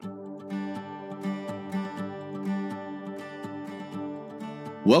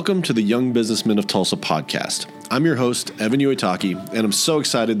Welcome to the Young Businessmen of Tulsa podcast. I'm your host, Evan Uitaki, and I'm so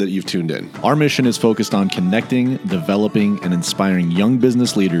excited that you've tuned in. Our mission is focused on connecting, developing, and inspiring young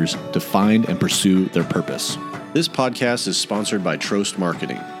business leaders to find and pursue their purpose. This podcast is sponsored by Trost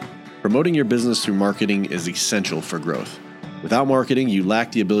Marketing. Promoting your business through marketing is essential for growth. Without marketing, you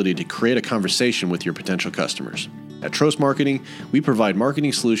lack the ability to create a conversation with your potential customers. At Trost Marketing, we provide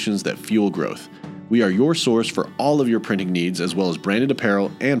marketing solutions that fuel growth. We are your source for all of your printing needs, as well as branded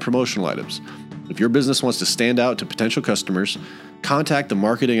apparel and promotional items. If your business wants to stand out to potential customers, contact the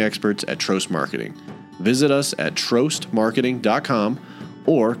marketing experts at Trost Marketing. Visit us at trostmarketing.com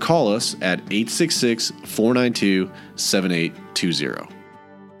or call us at 866-492-7820.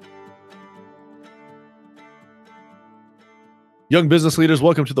 Young business leaders,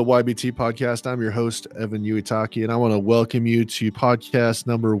 welcome to the YBT podcast. I'm your host, Evan Uitaki, and I want to welcome you to podcast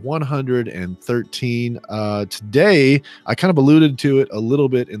number 113. Today, I kind of alluded to it a little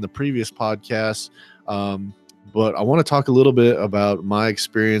bit in the previous podcast, but I want to talk a little bit about my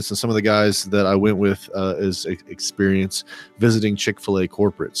experience and some of the guys that I went with as experience visiting Chick-fil-A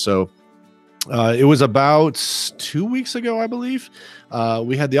corporate. So it was about 2 weeks ago, I believe.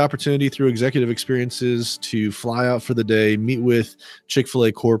 We had the opportunity through Executive Experiences to fly out for the day, meet with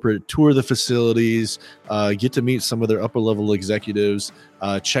Chick-fil-A corporate, tour the facilities, get to meet some of their upper level executives,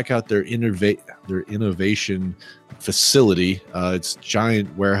 check out their innovation facility. It's a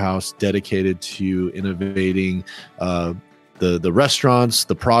giant warehouse dedicated to innovating the restaurants,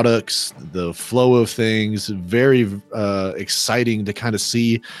 the products, the flow of things. Very exciting to kind of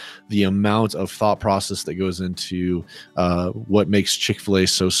see the amount of thought process that goes into what makes Chick-fil-A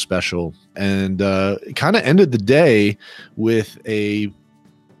so special. And kind of ended the day with a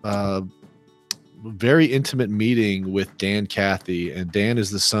very intimate meeting with Dan Cathy. And Dan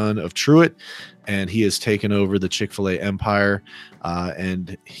is the son of Truett, and he has taken over the Chick-fil-A empire.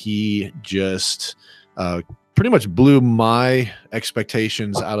 And he just pretty much blew my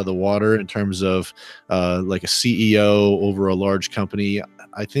expectations out of the water in terms of like a CEO over a large company.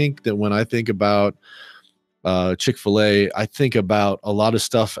 I think that when I think about Chick-fil-A, I think about a lot of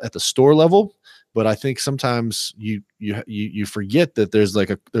stuff at the store level, but I think sometimes you forget that there's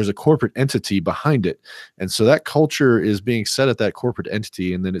a corporate entity behind it. And so that culture is being set at that corporate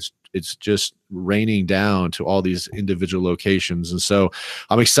entity, and then it's just raining down to all these individual locations. And so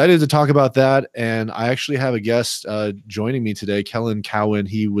I'm excited to talk about that. And I actually have a guest joining me today, Kellen Cowan.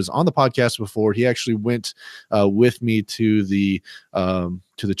 He was on the podcast before. He actually went with me to the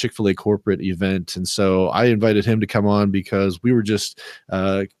Chick-fil-A corporate event. And so I invited him to come on because we were just,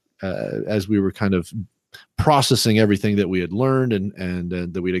 as we were kind of processing everything that we had learned and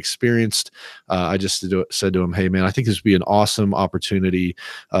that we'd experienced, I just said to him, hey man, I think this would be an awesome opportunity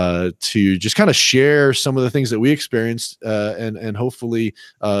to just kind of share some of the things that we experienced, and hopefully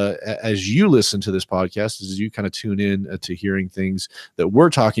as you listen to this podcast, as you kind of tune in to hearing things that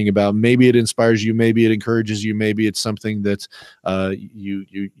we're talking about, maybe it inspires you, maybe it encourages you, maybe it's something that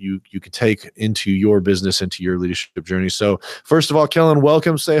you could take into your business, into your leadership journey. So first of all, Kellen,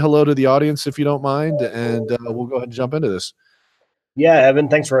 welcome. Say hello to the audience if you don't mind, and we'll go ahead and jump into this. Yeah, Evan,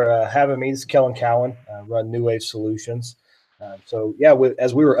 thanks for having me. This is Kellen Cowan, run New Wave Solutions.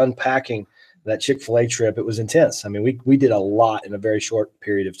 As we were unpacking that Chick-fil-A trip, it was intense. I mean, we did a lot in a very short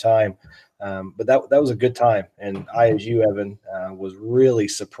period of time, but that was a good time. And I, as you, Evan, was really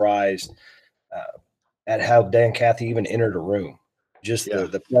surprised at how Dan Cathy even entered a room. Just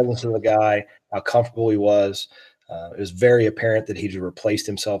the presence of the guy, how comfortable he was. It was very apparent that he'd replaced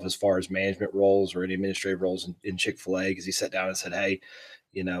himself as far as management roles or any administrative roles in Chick-fil-A, because he sat down and said, hey,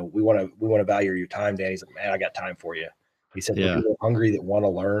 we want to value your time, Dan. He's like, man, I got time for you. He said, for people hungry that want to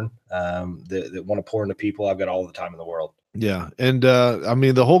learn, that want to pour into people, I've got all the time in the world. Yeah. And I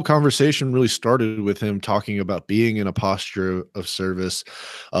mean, the whole conversation really started with him talking about being in a posture of service.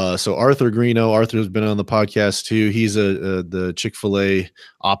 So Arthur Greeno, Arthur's been on the podcast too. He's the Chick-fil-A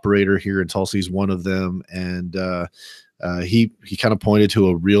operator here in Tulsa. He's one of them. And he kind of pointed to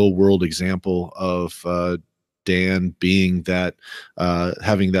a real world example of Dan being that,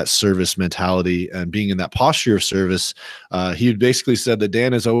 having that service mentality and being in that posture of service. He basically said that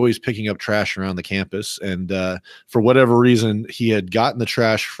Dan is always picking up trash around the campus. And for whatever reason, he had gotten the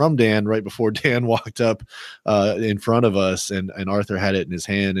trash from Dan right before Dan walked up in front of us, and Arthur had it in his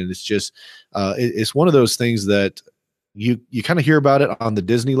hand. And it's just, it's one of those things that you kind of hear about it on the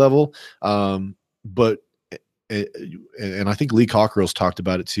Disney level. But and I think Lee Cockrell's talked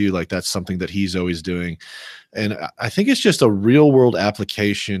about it too. Like that's something that he's always doing. And I think it's just a real world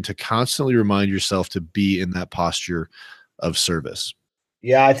application to constantly remind yourself to be in that posture of service.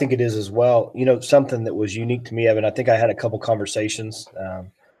 Yeah, I think it is as well. Something that was unique to me, Evan, I think I had a couple conversations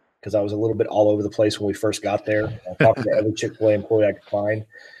because I was a little bit all over the place when we first got there. Talking to every Chick-fil-A employee I could find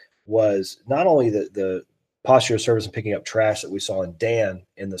was not only the posture of service and picking up trash that we saw in Dan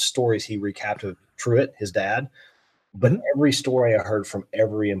and the stories he recapped of Truett, his dad, but Mhm. every story I heard from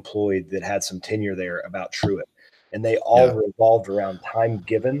every employee that had some tenure there about Truett. And they all Yeah. revolved around time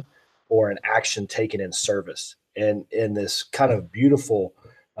given or an action taken in service. And in this kind of beautiful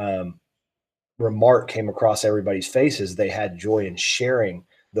um, remark came across everybody's faces. They had joy in sharing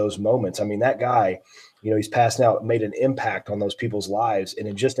those moments. I mean, that guy, he's passed out, made an impact on those people's lives. And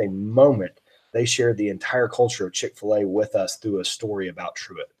in just a moment, they shared the entire culture of Chick-fil-A with us through a story about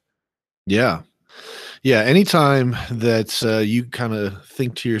Truett. Yeah. Yeah, anytime that you kind of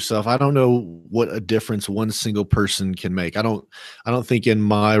think to yourself, I don't know what a difference one single person can make. I don't think in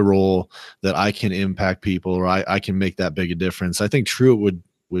my role that I can impact people or I can make that big a difference. I think Truett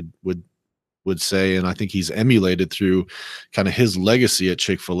would say, and I think he's emulated through kind of his legacy at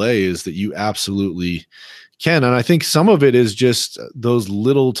Chick-fil-A, is that you absolutely can. And I think some of it is just those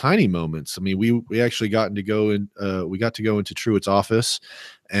little tiny moments. I mean, we actually got to go in, we got to go into Truett's office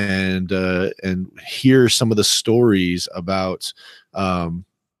and hear some of the stories about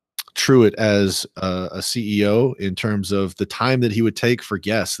Truett as a CEO in terms of the time that he would take for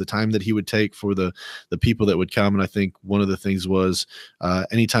guests, the time that he would take for the people that would come. And I think one of the things was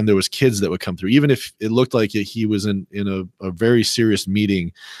anytime there was kids that would come through, even if it looked like he was in a very serious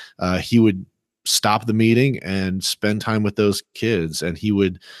meeting, he would stop the meeting and spend time with those kids, and he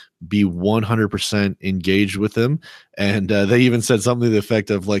would be 100% engaged with them. And they even said something to the effect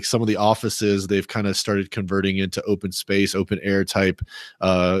of, like, some of the offices they've kind of started converting into open space, open air type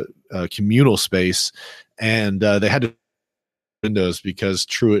communal space, and they had to windows because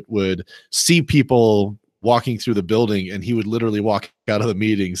Truett would see people walking through the building and he would literally walk out of the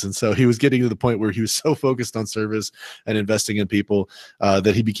meetings. And so he was getting to the point where he was so focused on service and investing in people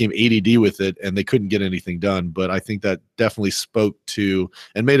that he became ADD with it and they couldn't get anything done. But I think that definitely spoke to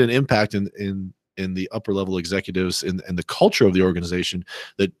and made an impact in the upper level executives and the culture of the organization,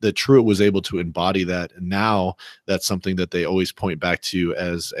 that Truett was able to embody that. And now that's something that they always point back to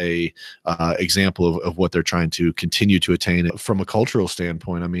as a example of what they're trying to continue to attain from a cultural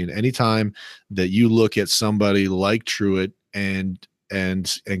standpoint. I mean, anytime that you look at somebody like Truett and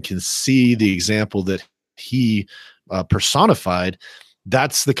can see the example that he personified,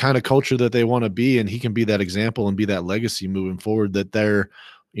 that's the kind of culture that they want to be, and he can be that example and be that legacy moving forward, that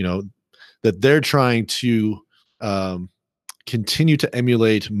you know they're trying to continue to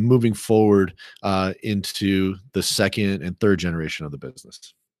emulate moving forward into the second and third generation of the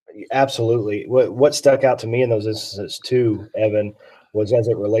business. Absolutely. What stuck out to me in those instances too, Evan, was as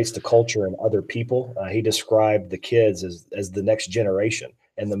it relates to culture and other people. He described the kids as the next generation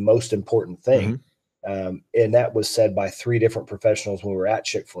and the most important thing. Mhm. And that was said by three different professionals when we were at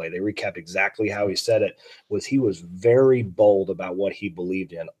Chick-fil-A. They recapped exactly how he said it. Was he was very bold about what he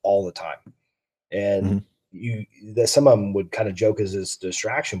believed in all the time. And Mhm. that some of them would kind of joke as this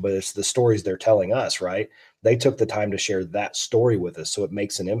distraction, but it's the stories they're telling us, right? They took the time to share that story with us, so it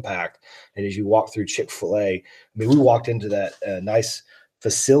makes an impact. And as you walk through Chick-fil-A, I mean, we walked into that nice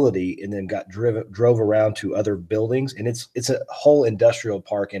facility and then drove around to other buildings, and it's a whole industrial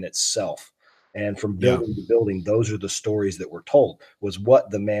park in itself. And from Yeah. building to building, those are the stories that were told. Was what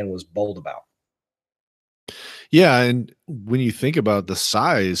the man was bold about. Yeah, and when you think about the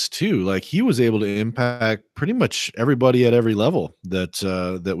size too, like, he was able to impact pretty much everybody at every level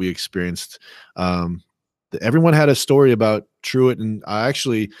that we experienced. Um, Everyone had a story about Truett, and I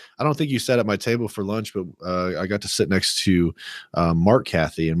don't think you sat at my table for lunch, but I got to sit next to Mark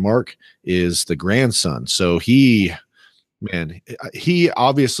Cathy, and Mark is the grandson. So he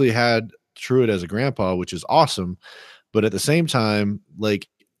obviously had Truett as a grandpa, which is awesome. But at the same time, like,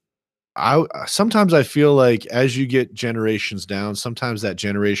 I sometimes I feel like as you get generations down, sometimes that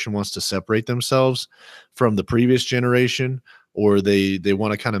generation wants to separate themselves from the previous generation, or they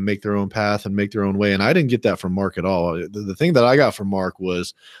want to kind of make their own path and make their own way. And I didn't get that from Mark at all. The thing that I got from Mark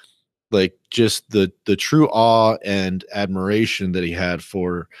was, like, just the true awe and admiration that he had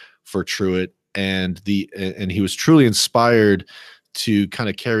for Truett, and he was truly inspired to kind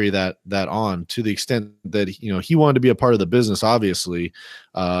of carry that on, to the extent that he wanted to be a part of the business, obviously,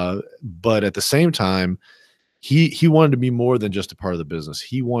 but at the same time he wanted to be more than just a part of the business.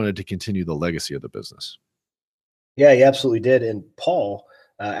 He wanted to continue the legacy of the business. Yeah, he absolutely did. And Paul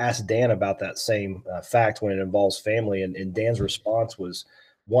asked Dan about that same fact when it involves family, and Dan's response was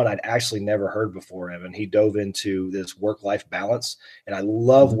one I'd actually never heard before, Evan. He dove into this work-life balance, and I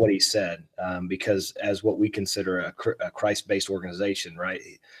love what he said, because as what we consider a Christ-based organization, right?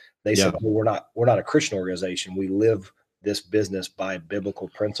 They said, well, we're not a Christian organization. We live this business by biblical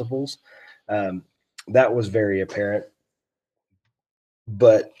principles. That was very apparent.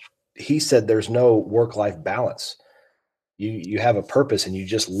 But he said there's no work-life balance. You have a purpose and you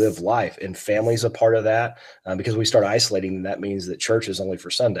just live life, and family's a part of that, because we start isolating. That means that church is only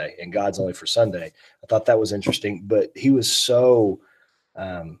for Sunday and God's only for Sunday. I thought that was interesting, but he was so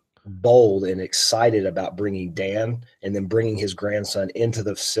bold and excited about bringing Dan and then bringing his grandson into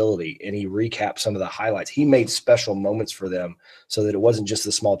the facility. And he recapped some of the highlights. He made special moments for them so that it wasn't just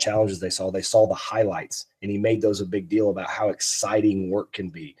the small challenges they saw the highlights, and he made those a big deal about how exciting work can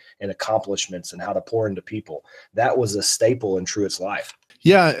be and accomplishments and how to pour into people. That was a staple in Truett's life.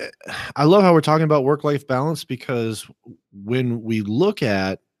 Yeah. I love how we're talking about work-life balance, because when we look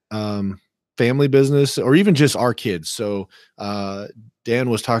at family business, or even just our kids. So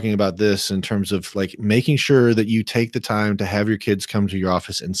Dan was talking about this in terms of like making sure that you take the time to have your kids come to your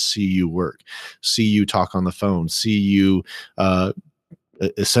office and see you work, see you talk on the phone, see you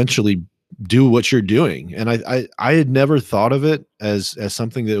essentially do what you're doing. And I had never thought of it as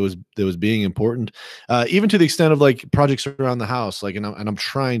something that was being important, even to the extent of like projects around the house. Like, and I'm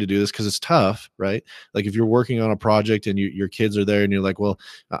trying to do this because it's tough, right? Like if you're working on a project and your kids are there and you're like, well,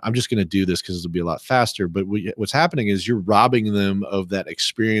 I'm just going to do this because it'll be a lot faster. But what's happening is you're robbing them of that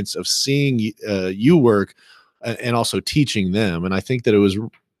experience of seeing you work and also teaching them. And I think that it was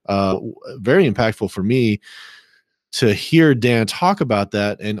very impactful for me to hear Dan talk about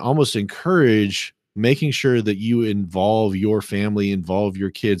that and almost encourage making sure that you involve your family, involve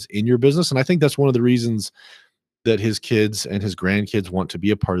your kids in your business. And I think that's one of the reasons that his kids and his grandkids want to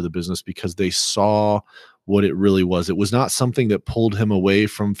be a part of the business, because they saw what it really was. It was not something that pulled him away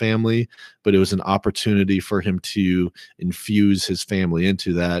from family, but it was an opportunity for him to infuse his family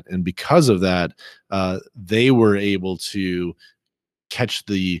into that. And because of that, they were able to catch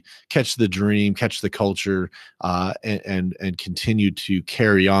the dream, catch the culture, and continue to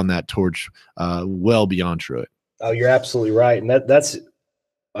carry on that torch well beyond Truett. Oh, you're absolutely right. And that's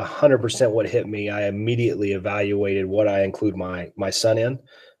 100% what hit me. I immediately evaluated what I include my son in.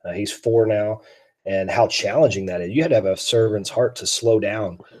 He's 4 now, and how challenging that is. You had to have a servant's heart to slow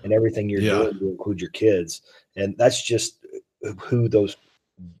down in everything you're doing to include your kids. And that's just who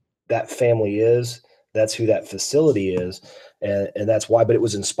that family is. That's who that facility is. And that's why, but it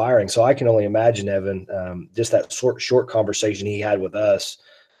was inspiring. So I can only imagine, Evan, just that short conversation he had with us,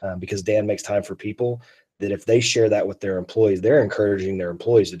 because Dan makes time for people, that if they share that with their employees, they're encouraging their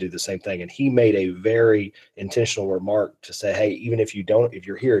employees to do the same thing. And he made a very intentional remark to say, hey, even if you don't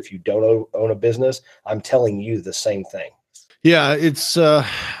own a business, I'm telling you the same thing. Yeah. It's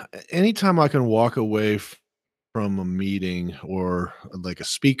anytime I can walk away from a meeting or like a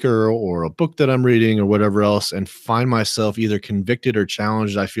speaker or a book that I'm reading or whatever else and find myself either convicted or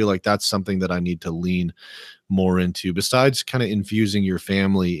challenged, I feel like that's something that I need to lean more into, besides kind of infusing your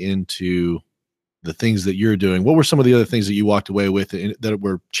family into the things that you're doing. What were some of the other things that you walked away with that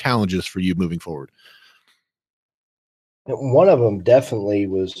were challenges for you moving forward? One of them definitely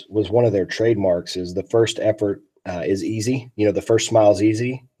was one of their trademarks is the first effort is easy. The first smile is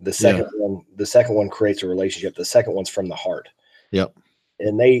easy. The second one creates a relationship. The second one's from the heart. Yep.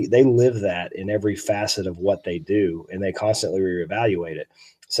 And they live that in every facet of what they do, and they constantly reevaluate it,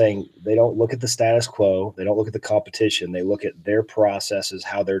 saying they don't look at the status quo. They don't look at the competition. They look at their processes,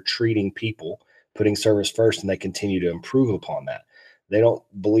 how they're treating people, putting service first, and they continue to improve upon that. They don't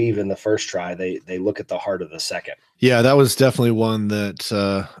believe in the first try. They look at the heart of the second. Yeah, that was definitely one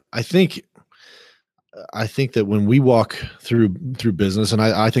that I think that when we walk through business, and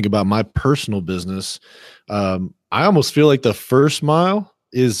I think about my personal business, I almost feel like the first mile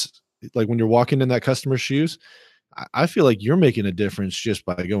is like when you're walking in that customer's shoes, I feel like you're making a difference just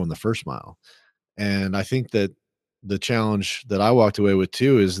by going the first mile. And I think that the challenge that I walked away with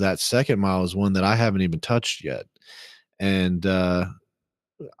too is that second mile is one that I haven't even touched yet. And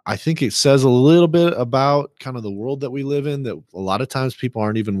I think it says a little bit about kind of the world that we live in, that a lot of times people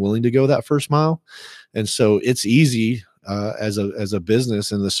aren't even willing to go that first mile. And so it's easy as a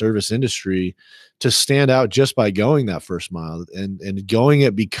business in the service industry to stand out just by going that first mile and going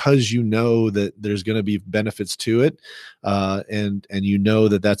it because you know that there's going to be benefits to it. And you know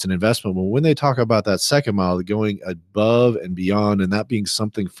that that's an investment. Well, when they talk about that second mile, going above and beyond, and that being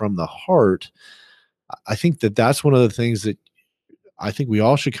something from the heart, I think that that's one of the things that I think we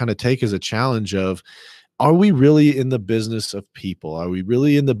all should kind of take as a challenge of, are we really in the business of people? Are we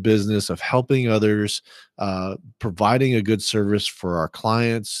really in the business of helping others, providing a good service for our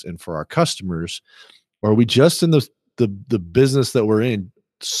clients and for our customers? Or are we just in the business that we're in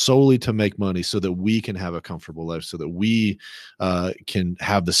solely to make money so that we can have a comfortable life, so that we can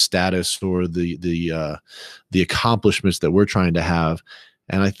have the status or the accomplishments that we're trying to have?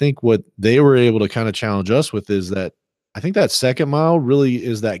 And I think what they were able to kind of challenge us with is that I think that second mile really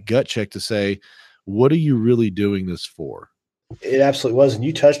is that gut check to say, what are you really doing this for? It absolutely was. And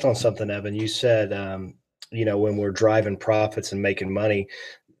you touched on something, Evan. You said, when we're driving profits and making money,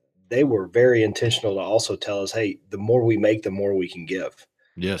 they were very intentional to also tell us, hey, the more we make, the more we can give.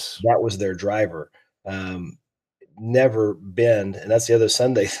 Yes. That was their driver. Never bend. And that's the other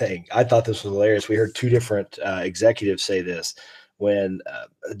Sunday thing. I thought this was hilarious. We heard two different executives say this when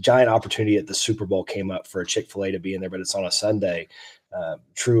a giant opportunity at the Super Bowl came up for a Chick-fil-A to be in there, but it's on a Sunday.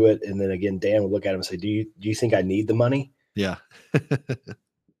 Truett, and then again, Dan would look at him and say, do you think I need the money? Yeah.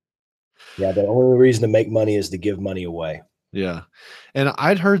 Yeah, the only reason to make money is to give money away. Yeah. And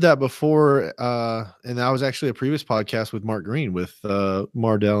I'd heard that before. And that was actually a previous podcast with Mark Green with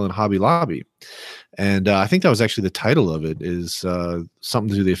Mardell and Hobby Lobby. And I think that was actually the title of it is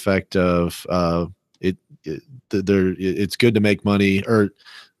something to the effect of it's good to make money, or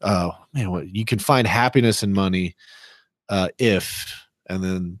you can find happiness in money if, and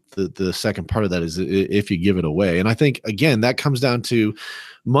then the second part of that is if you give it away. And I think, again, that comes down to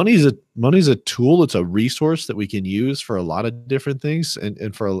money's a tool. It's a resource that we can use for a lot of different things.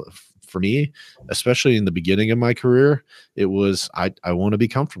 And for me, especially in the beginning of my career, it was, I want to be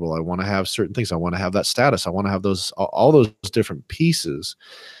comfortable. I want to have certain things. I want to have that status. I want to have all those different pieces.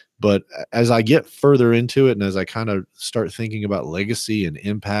 But as I get further into it, and as I kind of start thinking about legacy and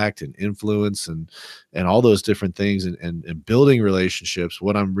impact and influence and all those different things and building relationships,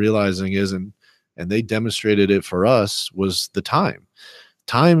 what I'm realizing is, and they demonstrated it for us, was the time.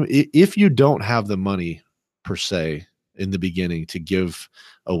 If you don't have the money per se in the beginning to give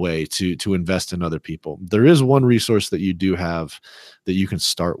away, to invest in other people, there is one resource that you do have that you can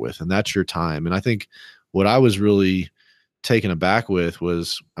start with, and that's your time. And I think what I was really taken aback with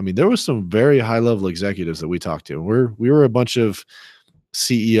was, I mean, there was some very high level executives that we talked to. We were a bunch of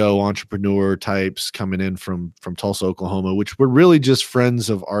CEO entrepreneur types coming in from Tulsa, Oklahoma, which were really just friends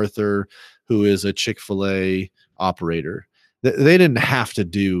of Arthur, who is a Chick-fil-A operator. They didn't have to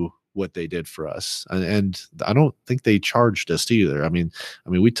do what they did for us, and I don't think they charged us either. I mean,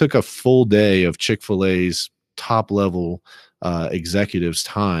 we took a full day of Chick-fil-A's top level executives'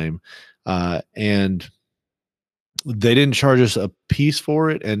 time, and they didn't charge us a piece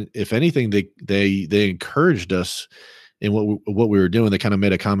for it. And if anything, they encouraged us in what we were doing. They kind of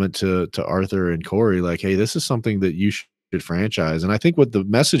made a comment to Arthur and Corey, like, hey, this is something that you should franchise. And I think what the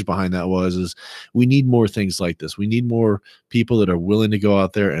message behind that is we need more things like this. We need more people that are willing to go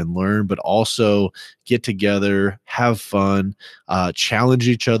out there and learn, but also get together, have fun, challenge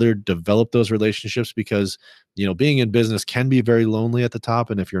each other, develop those relationships, because, being in business can be very lonely at the top.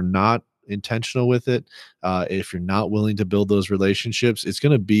 And if you're not intentional with it, if you're not willing to build those relationships, it's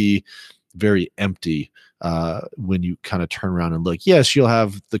going to be very empty when you kind of turn around and look. Yes, you'll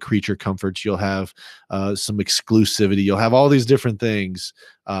have the creature comforts, you'll have some exclusivity, you'll have all these different things,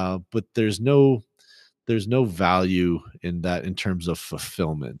 but there's no value in that in terms of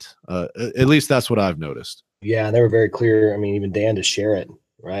fulfillment. At least that's what I've noticed. Yeah, and they were very clear. I mean, even Dan to share it,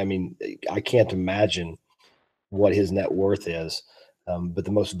 right? I mean, I can't imagine what his net worth is. But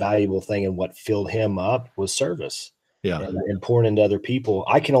the most valuable thing and what filled him up was service. Yeah. And pouring into other people.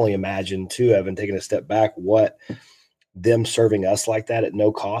 I can only imagine too, Evan, taking a step back, what them serving us like that at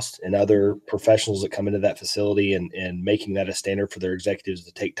no cost, and other professionals that come into that facility and making that a standard for their executives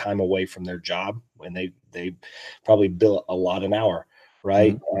to take time away from their job when they probably bill a lot an hour,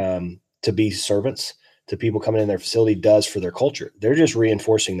 right? Mm-hmm. To be servants to people coming in their facility does for their culture. They're just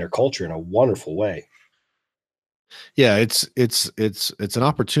reinforcing their culture in a wonderful way. Yeah, it's an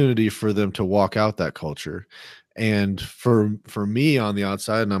opportunity for them to walk out that culture. And for me on the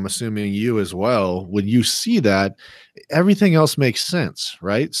outside, and I'm assuming you as well, when you see that, everything else makes sense,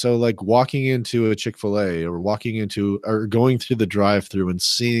 right? So like walking into a Chick-fil-A or going through the drive-through and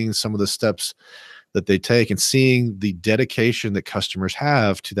seeing some of the steps that they take and seeing the dedication that customers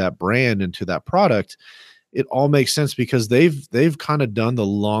have to that brand and to that product, it all makes sense because they've kind of done the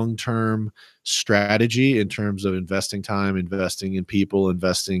long-term strategy in terms of investing time, investing in people,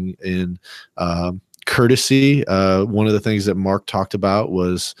 investing in courtesy. One of the things that Mark talked about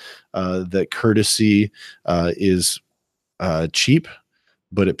was that courtesy is cheap,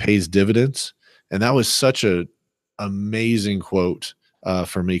 but it pays dividends. And that was such a amazing quote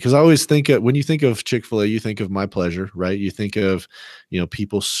for me, because I always think when you think of Chick-fil-A, you think of My Pleasure, right? You think of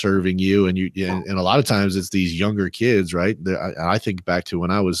people serving you, and and a lot of times it's these younger kids, right? I think back to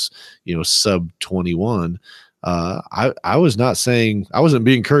when I was sub 21. I was not saying, I wasn't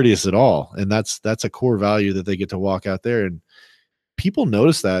being courteous at all, and that's a core value that they get to walk out there, and people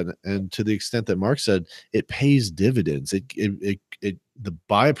notice that. And to the extent that Mark said, it pays dividends. The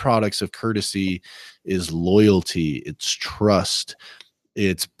byproducts of courtesy is loyalty, it's trust,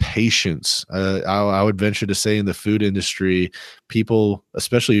 it's patience. I would venture to say in the food industry, people,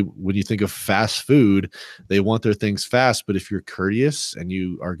 especially when you think of fast food, they want their things fast. But if you're courteous and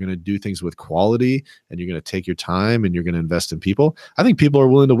you are going to do things with quality, and you're going to take your time, and you're going to invest in people, I think people are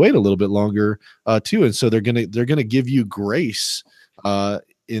willing to wait a little bit longer too. And so they're going to give you grace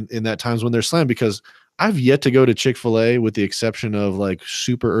in that times when they're slammed, because I've yet to go to Chick-fil-A, with the exception of like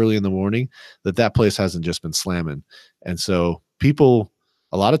super early in the morning, that place hasn't just been slamming. And so people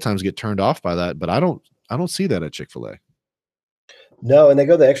a lot of times get turned off by that, but I don't see that at Chick-fil-A. No, and they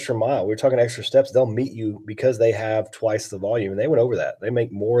go the extra mile. We're talking extra steps. They'll meet you because they have twice the volume, and they went over that. They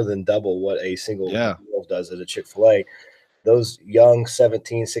make more than double what a single meal does at a Chick-fil-A. Those young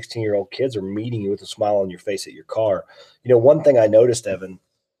 17, 16-year-old kids are meeting you with a smile on your face at your car. One thing I noticed, Evan,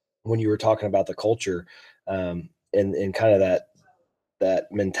 when you were talking about the culture, and kind of that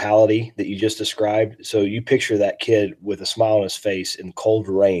mentality that you just described. So you picture that kid with a smile on his face in cold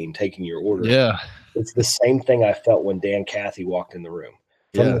rain taking your order. Yeah. It's the same thing I felt when Dan Cathy walked in the room.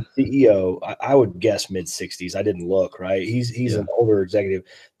 From the CEO, I would guess mid-60s. I didn't look, right. He's an older executive.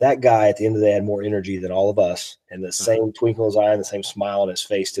 That guy at the end of the day had more energy than all of us, and the same twinkle in his eye and the same smile on his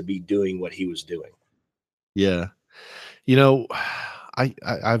face to be doing what he was doing. Yeah.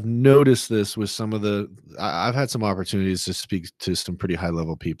 I've noticed this with some of I've had some opportunities to speak to some pretty high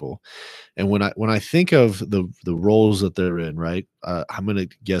level people. And when I think of the roles that they're in, right, I'm going to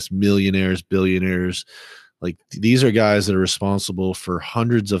guess millionaires, billionaires, like these are guys that are responsible for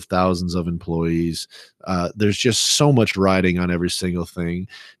hundreds of thousands of employees. There's just so much riding on every single thing.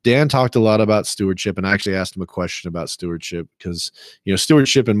 Dan talked a lot about stewardship, and I actually asked him a question about stewardship, because,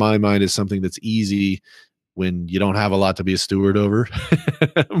 stewardship in my mind is something that's easy when you don't have a lot to be a steward over.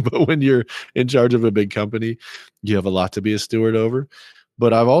 But when you're in charge of a big company, you have a lot to be a steward over.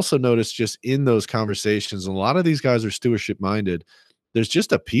 But I've also noticed just in those conversations, a lot of these guys are stewardship minded. There's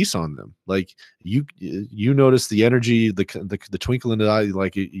just a piece on them. Like you notice the energy, the twinkle in the eye.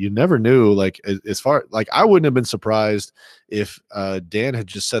 Like you never knew. Like as far, like I wouldn't have been surprised if Dan had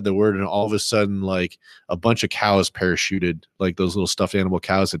just said the word and all of a sudden like a bunch of cows parachuted, like those little stuffed animal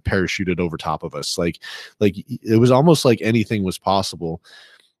cows had parachuted over top of us. Like it was almost like anything was possible.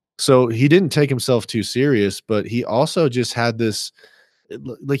 So he didn't take himself too serious, but he also just had this.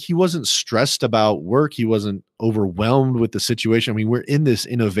 Like he wasn't stressed about work. He wasn't overwhelmed with the situation. I mean, we're in this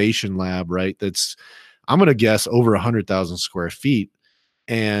innovation lab, right? That's, I'm going to guess, over 100,000 square feet.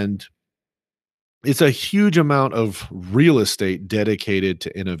 And it's a huge amount of real estate dedicated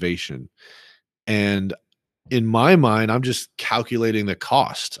to innovation. And in my mind, I'm just calculating the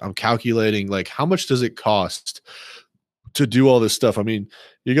cost. I'm calculating like, how much does it cost to do all this stuff? I mean,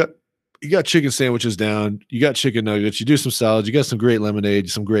 you got chicken sandwiches down, you got chicken nuggets, you do some salads, you got some great lemonade,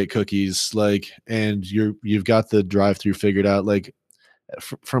 some great cookies, like, and you've got the drive-through figured out. Like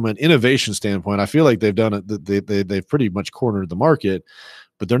from an innovation standpoint, I feel like they've done it. They've pretty much cornered the market,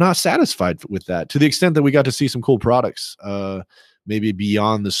 but they're not satisfied with that, to the extent that we got to see some cool products, maybe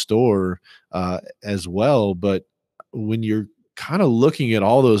beyond the store as well. But when you're kind of looking at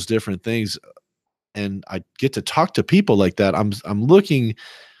all those different things, and I get to talk to people like that, I'm looking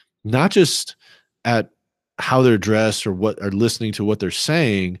not just at how they're dressed or listening to what they're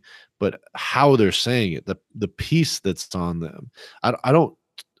saying, but how they're saying it, the piece that's on them. I don't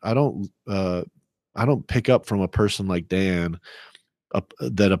pick up from a person like Dan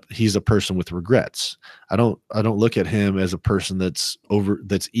that he's a person with regrets. I don't look at him as a person that's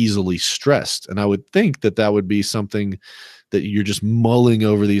easily stressed. And I would think that would be something that you're just mulling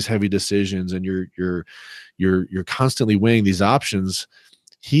over these heavy decisions, and you're constantly weighing these options.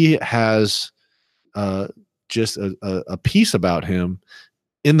 He has just a piece about him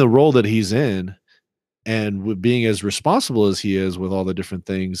in the role that he's in, and with being as responsible as he is with all the different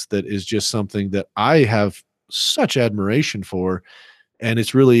things, that is just something that I have such admiration for. And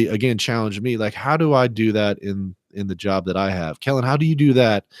it's really, again, challenged me. Like, how do I do that in the job that I have? Kellen, how do you do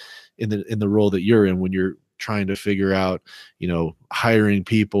that in the role that you're in, when you're trying to figure out, hiring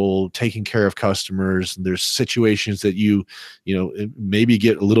people, taking care of customers? And there's situations that you maybe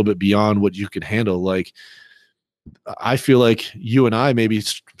get a little bit beyond what you can handle. Like, I feel like you and I maybe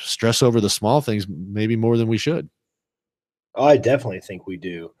stress over the small things maybe more than we should. I definitely think we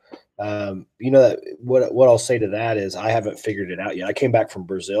do. That what I'll say to that is I haven't figured it out yet. I came back from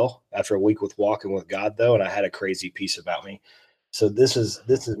Brazil after a week with Walking with God, though, and I had a crazy piece about me. So this is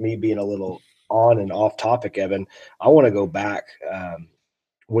me being a little on and off topic, Evan. I want to go back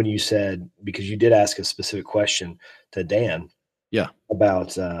when you said, because you did ask a specific question to Dan Yeah.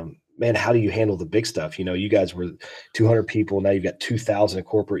 about man, how do you handle the big stuff? You guys were 200 people, now you've got 2,000 in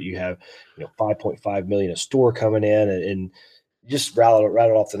corporate. You have 5.5 million a store coming in, and just rattled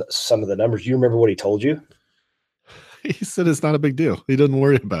off some of the numbers. You remember what he told you? He said it's not a big deal. He doesn't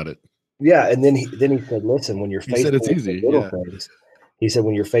worry about it. Yeah, and then he said, "Listen, when you're He said faithful it's with easy. the little Yeah. things," he said,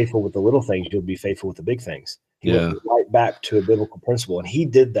 "when you're faithful with the little things, you'll be faithful with the big things." He Yeah. went right back to a biblical principle, and he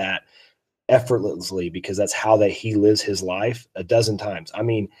did that effortlessly because that's how that he lives his life a dozen times. I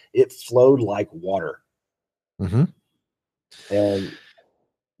mean, it flowed like water, Mm-hmm. and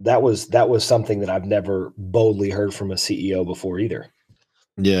that was something that I've never boldly heard from a CEO before either.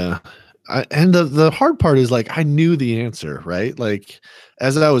 Yeah. And the hard part is, like, I knew the answer, right? Like,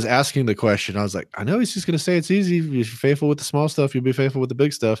 as I was asking the question, I was like, I know he's just going to say it's easy. If you're faithful with the small stuff, you'll be faithful with the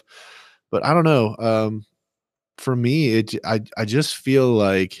big stuff. But I don't know. For me, I just feel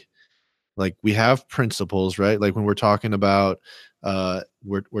like we have principles, right? Like when we're talking about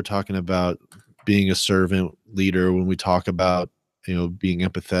we're talking about being a servant leader, when we talk about being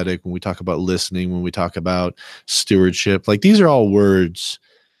empathetic, when we talk about listening, when we talk about stewardship, like these are all words.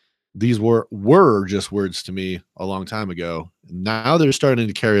 These were just words to me a long time ago. Now they're starting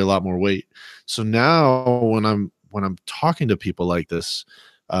to carry a lot more weight. So now when I'm talking to people like this,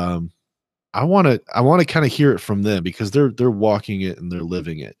 um, I want to kind of hear it from them, because they're walking it and they're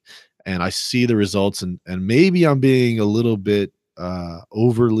living it, and I see the results. And maybe I'm being a little bit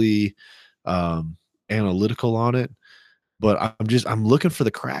overly um, analytical on it, but I'm looking for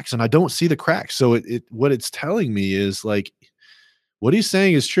the cracks, and I don't see the cracks. So what it's telling me is, like, what he's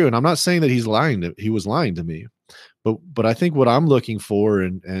saying is true, and I'm not saying that he was lying to me, but I think what I'm looking for,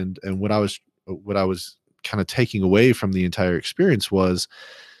 and what I was kind of taking away from the entire experience was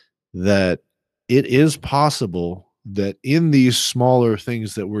that it is possible that in these smaller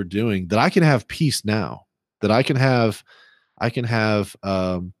things that we're doing, that I can have peace now, that I can have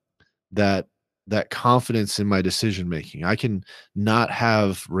that that confidence in my decision making. I can not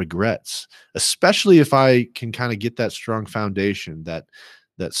have regrets, especially if I can kind of get that strong foundation, that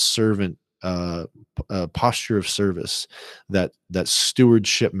servant posture of service, that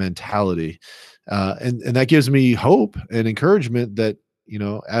stewardship mentality, and that gives me hope and encouragement that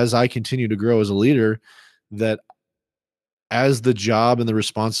as I continue to grow as a leader, that as the job and the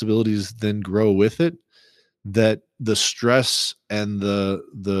responsibilities then grow with it, that the stress and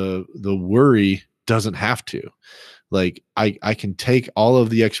the worry doesn't have to. Like, I can take all of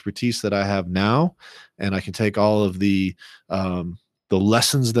the expertise that I have now, and I can take all of the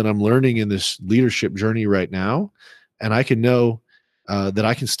lessons that I'm learning in this leadership journey right now, and I can know that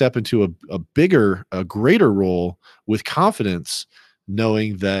I can step into a greater role with confidence,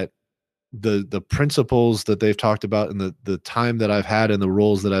 knowing that the principles that they've talked about and the time that I've had and the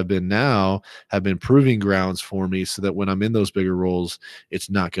roles that I've been now have been proving grounds for me, so that when I'm in those bigger roles, it's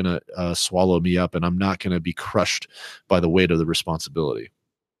not going to swallow me up, and I'm not going to be crushed by the weight of the responsibility.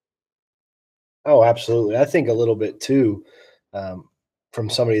 Oh, absolutely. I think a little bit too, um, from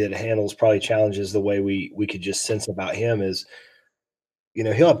somebody that handles probably challenges the way we could just sense about him is,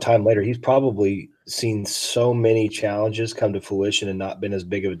 he'll have time later. He's probably seen so many challenges come to fruition and not been as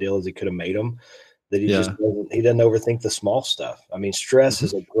big of a deal as he could have made them, that Yeah. he doesn't overthink the small stuff. I mean, stress Mhm.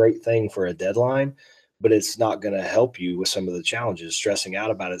 is a great thing for a deadline, but it's not going to help you with some of the challenges. Stressing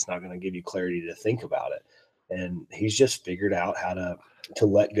out about it's not going to give you clarity to think about it. And he's just figured out how to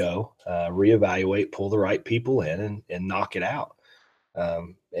let go, reevaluate, pull the right people in, and knock it out.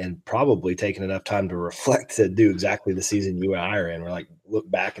 And probably taking enough time to reflect to do exactly the season you and I are in. We're like, look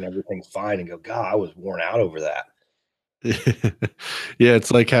back and everything's fine and go, God, I was worn out over that. Yeah,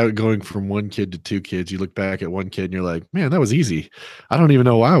 it's like how going from one kid to two kids, you look back at one kid and you're like, man, that was easy. I don't even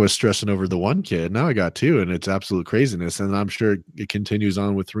know why I was stressing over the one kid. Now I got two, and it's absolute craziness. And I'm sure it continues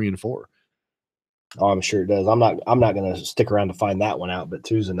on with three and four. Oh, I'm sure it does. I'm not going to stick around to find that one out, but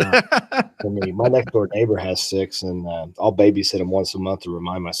two's enough for me. My next door neighbor has six, and I'll babysit him once a month to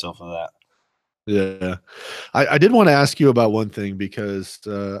remind myself of that. Yeah. I did want to ask you about one thing, because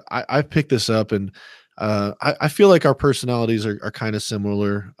I picked this up, and I feel like our personalities are kind of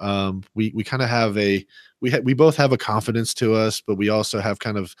similar. We kind of have we both have a confidence to us, but we also have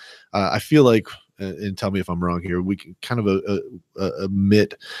kind of I feel like, and tell me if I'm wrong here, we can kind of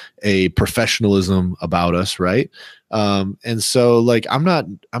emit a professionalism about us, right? And so, like, I'm not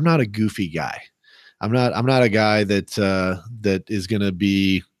a goofy guy. I'm not a guy that that is going to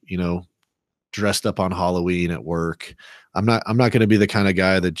be, dressed up on Halloween at work. I'm not going to be the kind of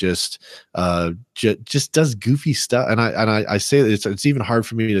guy that just does goofy stuff. And I say that it's even hard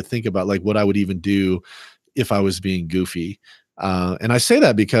for me to think about like what I would even do if I was being goofy. And I say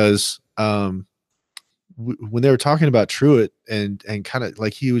that because when they were talking about Truett and kind of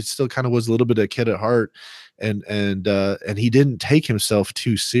like he was still kind of was a little bit a kid at heart, and he didn't take himself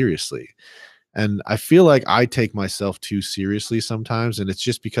too seriously. And I feel like I take myself too seriously sometimes, and it's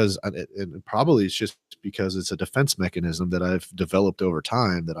just because, and probably it's just because it's a defense mechanism that I've developed over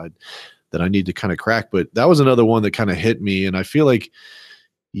time that I need to kind of crack. But that was another one that kind of hit me, and I feel like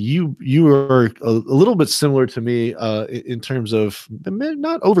you are a little bit similar to me in terms of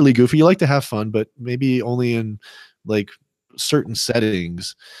not overly goofy. You like to have fun, but maybe only in like certain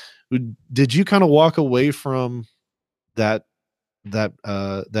settings. Did you kind of walk away from that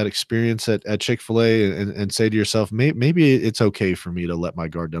that experience at Chick-fil-A and say to yourself, maybe it's okay for me to let my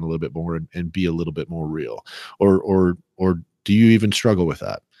guard down a little bit more and be a little bit more real, or do you even struggle with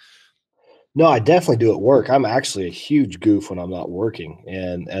that? No, I definitely do at work. I'm actually a huge goof when I'm not working.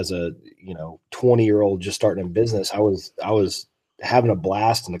 And as a 20-year-old just starting in business, I was having a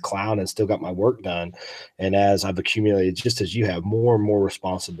blast and a clown and still got my work done. And as I've accumulated, just as you have more and more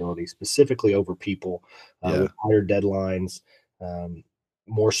responsibility, specifically over people Yeah. with higher deadlines, um,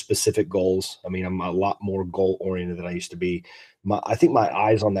 more specific goals. I mean, I'm a lot more goal oriented than I used to be. I think my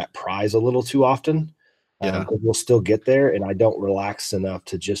eyes on that prize a little too often. Yeah. 'Cause we'll still get there, and I don't relax enough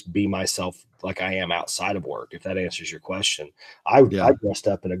to just be myself like I am outside of work, if that answers your question. I Yeah. dressed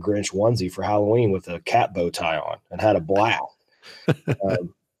up in a Grinch onesie for Halloween with a cat bow tie on and had a blast,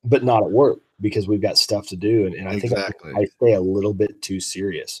 but not at work because we've got stuff to do, and I think Exactly. I stay a little bit too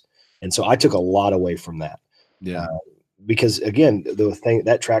serious, and so I took a lot away from that, Yeah. uh, because again, the thing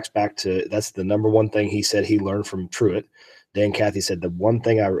that tracks back to that's the number one thing he said he learned from Truett. Dan Cathy said the one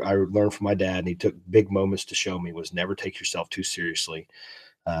thing I learned from my dad, and he took big moments to show me, was never take yourself too seriously.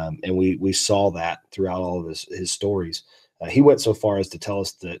 And we saw that throughout all of his stories. He went so far as to tell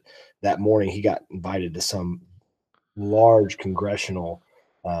us that that morning he got invited to some large congressional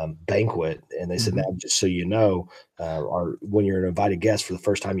banquet, and they said, Mhm. "Now, just so you know, or when you're an invited guest for the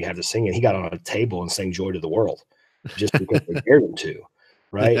first time, you have to sing." And he got on a table and sang "Joy to the World" just because they dared him to.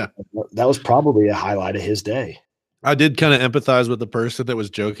 Right? Yeah. That was probably a highlight of his day. I did kind of empathize with the person that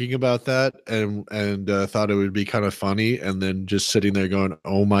was joking about that and thought it would be kind of funny, and then just sitting there going,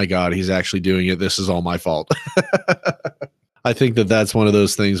 "Oh my God, he's actually doing it. This is all my fault." I think that that's one of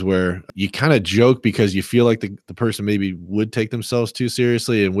those things where you kind of joke because you feel like the person maybe would take themselves too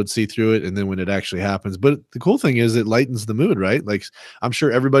seriously and would see through it. And then when it actually happens, but the cool thing is it lightens the mood, right? Like I'm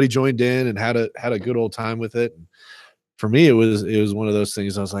sure everybody joined in and had a good old time with it. For me, it was one of those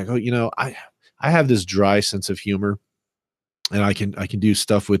things. I was like, oh, I have this dry sense of humor, and I can do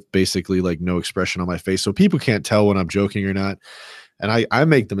stuff with basically like no expression on my face, so people can't tell when I'm joking or not. And I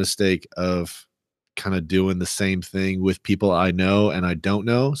make the mistake of kind of doing the same thing with people I know and I don't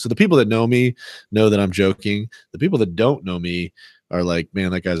know. So the people that know me know that I'm joking. The people that don't know me are like,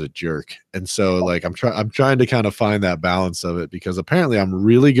 man, that guy's a jerk. And so like I'm trying to kind of find that balance of it, because apparently I'm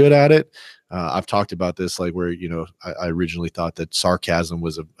really good at it. I've talked about this, like where I originally thought that sarcasm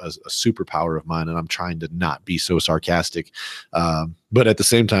was a superpower of mine, and I'm trying to not be so sarcastic. But at the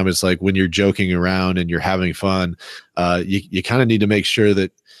same time, it's like when you're joking around and you're having fun, you kind of need to make sure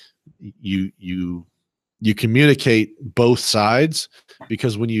that you communicate both sides,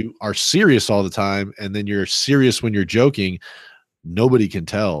 because when you are serious all the time and then you're serious when you're joking, nobody can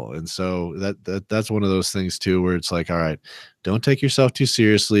tell. And so that's one of those things too, where it's like, all right, don't take yourself too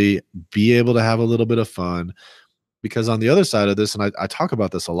seriously, be able to have a little bit of fun. Because on the other side of this, and I talk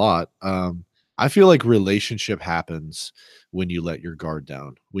about this a lot, I feel like relationship happens when you let your guard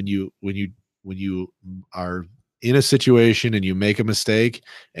down, when you are in a situation and you make a mistake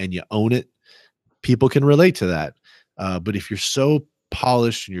and you own it. People can relate to that. But if you're so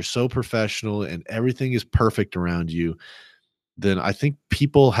polished and you're so professional and everything is perfect around you, then I think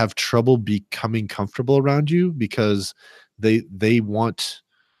people have trouble becoming comfortable around you, because they want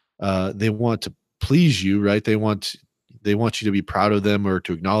to please you, right? They want you to be proud of them or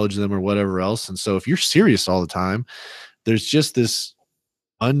to acknowledge them or whatever else. And so if you're serious all the time, there's just this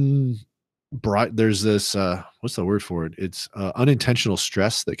un there's this what's the word for it? It's unintentional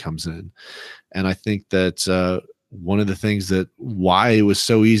stress that comes in. And I think that one of the things that why it was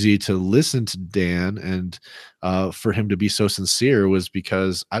so easy to listen to Dan and for him to be so sincere was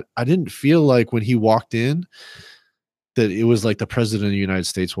because I didn't feel like when he walked in that it was like the president of the United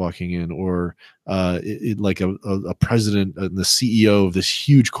States walking in, or like a president and the CEO of this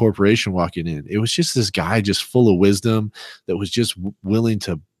huge corporation walking in. It was just this guy just full of wisdom that was just willing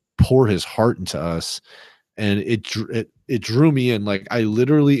to pour his heart into us. And it drew me in. Like, I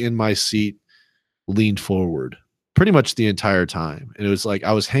literally in my seat leaned forward pretty much the entire time. And it was like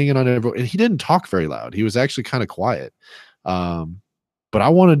I was hanging on everyone, and he didn't talk very loud. He was actually kind of quiet. But I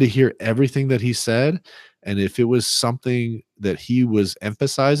wanted to hear everything that he said. And if it was something that he was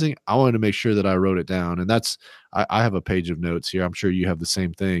emphasizing, I wanted to make sure that I wrote it down. And I have a page of notes here. I'm sure you have the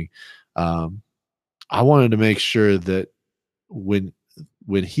same thing. I wanted to make sure that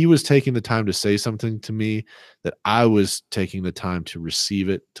when he was taking the time to say something to me, that I was taking the time to receive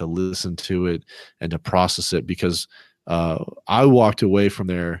it, to listen to it, and to process it, because I walked away from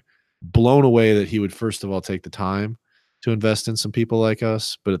there blown away that he would, first of all, take the time to invest in some people like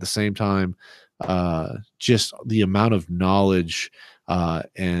us, but at the same time, just the amount of knowledge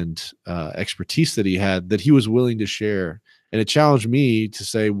and expertise that he had, that he was willing to share. And it challenged me to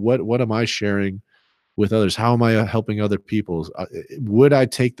say, what am I sharing with others? How am I helping other people? Would I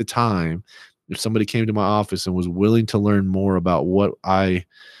take the time, if somebody came to my office and was willing to learn more about what I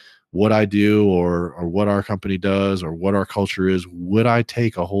do, or what our company does, or what our culture is, would I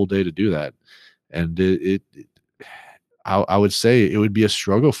take a whole day to do that? And I would say it would be a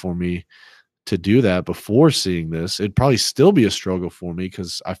struggle for me to do that before seeing this. It'd probably still be a struggle for me,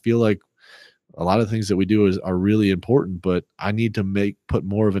 because I feel like a lot of things that we do are really important, but I need to put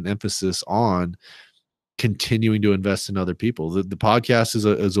more of an emphasis on continuing to invest in other people. The podcast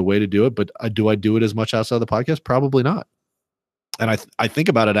is a way to do it, but do I do it as much outside the podcast? Probably not. And I think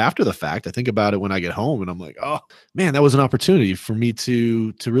about it after the fact. I think about it when I get home, and I'm like, oh man, that was an opportunity for me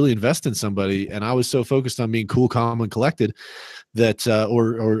to really invest in somebody. And I was so focused on being cool, calm, and collected that,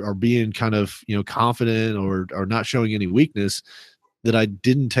 or being kind of, confident, or not showing any weakness, that I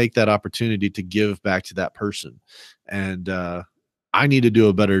didn't take that opportunity to give back to that person. And I need to do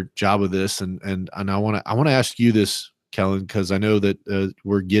a better job of this. And I want to ask you this, Kellen, because I know that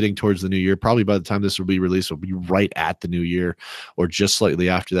we're getting towards the new year. Probably by the time this will be released, it'll be right at the new year, or just slightly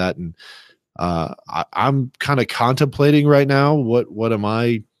after that. And I'm kind of contemplating right now, what am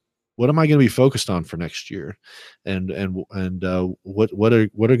I going to be focused on for next year, and what are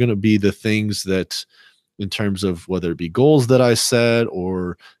going to be the things that, in terms of whether it be goals that I set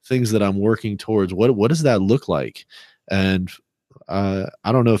or things that I'm working towards, what does that look like? And I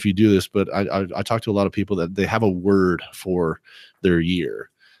don't know if you do this, but I talk to a lot of people that they have a word for their year.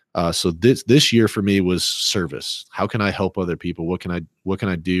 So this year for me was service. How can I help other people? What can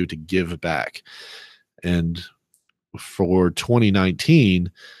I do to give back? And for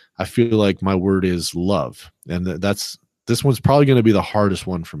 2019, I feel like my word is love. And this one's probably going to be the hardest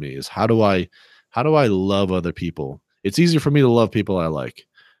one for me, is how do I love other people? It's easier for me to love people I like,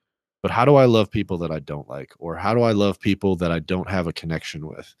 but how do I love people that I don't like? Or how do I love people that I don't have a connection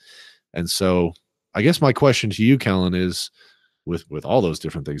with? And so I guess my question to you, Kellen, is, with all those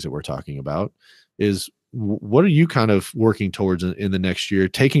different things that we're talking about, is what are you kind of working towards in the next year,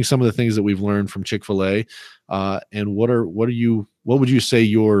 taking some of the things that we've learned from Chick-fil-A, and what would you say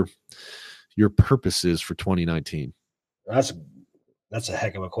your purpose is for 2019? That's a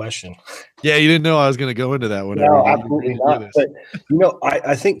heck of a question. Yeah, you didn't know I was going to go into that one. No, absolutely not. But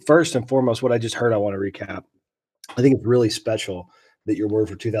I think first and foremost, what I just heard, I want to recap. I think it's really special that your word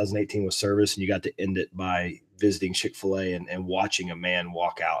for 2018 was service, and you got to end it by visiting Chick-fil-A and watching a man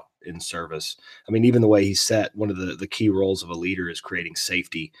walk out in service. I mean, even the way he set, one of the key roles of a leader is creating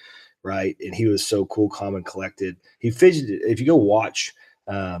safety, right? And he was so cool, calm, and collected. He fidgeted. If you go watch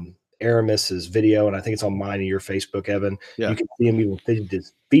Aramis's video, and I think it's on mine and your Facebook, Evan, you can see him even fidget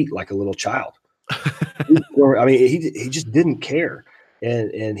his feet like a little child. I mean, he just didn't care.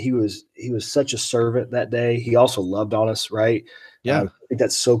 And he was such a servant that day. He also loved on us, right? Yeah. I think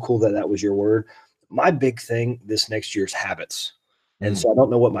that's so cool that was your word. My big thing this next year is habits. And so I don't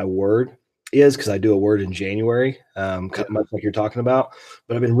know what my word is, because I do a word in January, kind of much like you're talking about.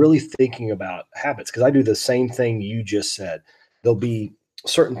 But I've been really thinking about habits, because I do the same thing you just said. There'll be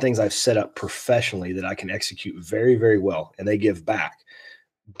certain things I've set up professionally that I can execute very, very well, and they give back.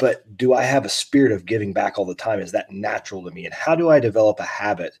 But do I have a spirit of giving back all the time? Is that natural to me? And how do I develop a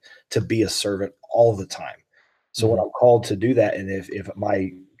habit to be a servant all the time? So when I'm called to do that, and if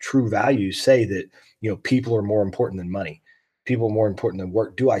my true values say that, people are more important than money, people are more important than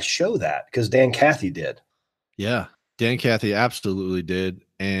work, do I show that? Because Dan Cathy did. Yeah, Dan Cathy absolutely did.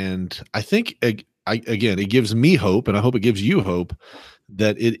 And I think, again, it gives me hope, and I hope it gives you hope,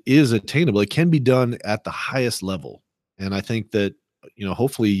 that it is attainable. It can be done at the highest level. And I think that,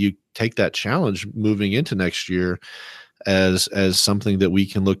 hopefully you take that challenge moving into next year, as something that we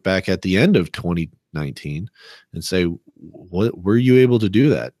can look back at the end of 2019 and say, what were you able to do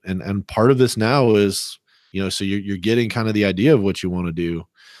that? And part of this now is, so you're getting kind of the idea of what you want to do,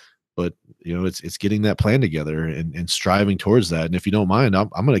 but it's getting that plan together and striving towards that. And if you don't mind, I'm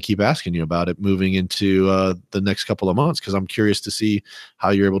going to keep asking you about it moving into the next couple of months, because I'm curious to see how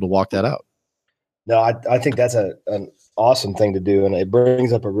you're able to walk that out. No, I think that's an awesome thing to do. And it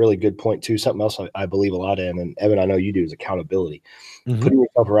brings up a really good point too. Something else I believe a lot in, and Evan, I know you do, is accountability. Mm-hmm. Putting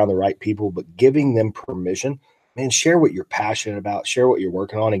yourself around the right people, but giving them permission. Man, share what you're passionate about, share what you're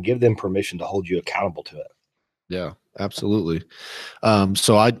working on, and give them permission to hold you accountable to it. Yeah, absolutely.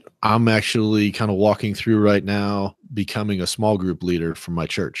 So I'm actually kind of walking through right now, becoming a small group leader for my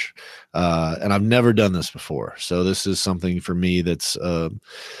church. And I've never done this before. So this is something for me that's,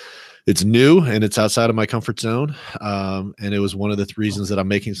 it's new and it's outside of my comfort zone. And it was one of the reasons that I'm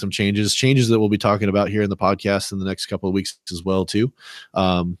making some changes that we'll be talking about here in the podcast in the next couple of weeks as well too.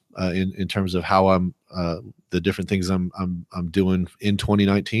 In terms of how I'm, the different things I'm doing in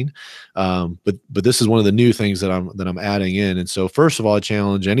 2019. But this is one of the new things that I'm adding in. And so first of all, I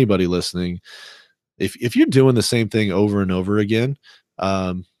challenge anybody listening, if you're doing the same thing over and over again,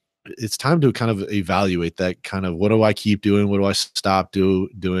 it's time to kind of evaluate that kind of, what do I keep doing? What do I stop doing?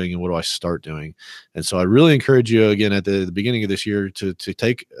 And what do I start doing? And so I really encourage you again at the beginning of this year to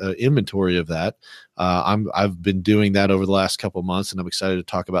take inventory of that. I've been doing that over the last couple of months, and I'm excited to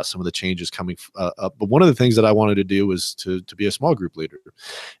talk about some of the changes coming up. But one of the things that I wanted to do was to be a small group leader,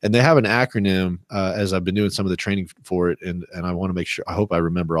 and they have an acronym as I've been doing some of the training for it, and I want to make sure, I hope I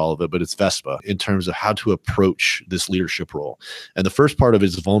remember all of it, but it's VESPA, in terms of how to approach this leadership role. And the first part of it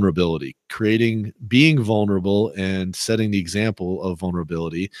is vulnerability, being vulnerable and setting the example of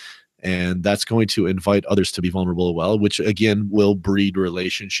vulnerability. And that's going to invite others to be vulnerable as well, which again will breed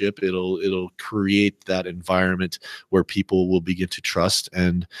relationship. It'll create that environment where people will begin to trust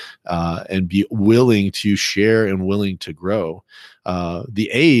and be willing to share and willing to grow. The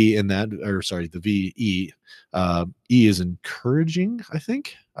A in that, or sorry, the VE, E is encouraging, I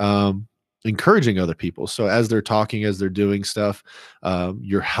think. Encouraging other people. So as they're talking, as they're doing stuff,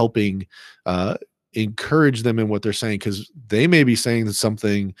 you're helping encourage them in what they're saying, because they may be saying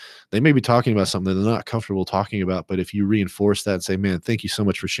something, they may be talking about something they're not comfortable talking about. But if you reinforce that and say, man, thank you so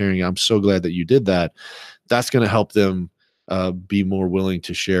much for sharing, I'm so glad that you did that, that's going to help them be more willing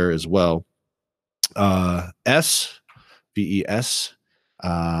to share as well. S, VES,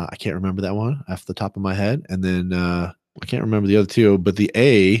 I can't remember that one off the top of my head. And then I can't remember the other two, but the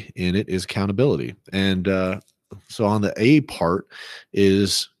A in it is accountability. And so on the A part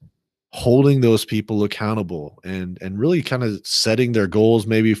is holding those people accountable and really kind of setting their goals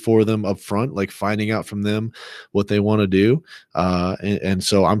maybe for them up front, like finding out from them what they want to do. And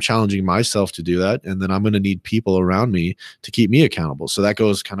so I'm challenging myself to do that. And then I'm going to need people around me to keep me accountable. So that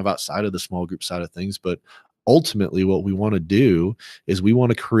goes kind of outside of the small group side of things. But ultimately what we want to do is we want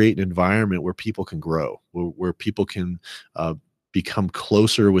to create an environment where people can grow, where people can become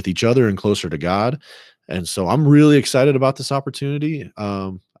closer with each other and closer to God. And so I'm really excited about this opportunity.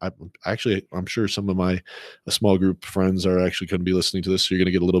 I'm sure some of my small group friends are actually going to be listening to this, so you're going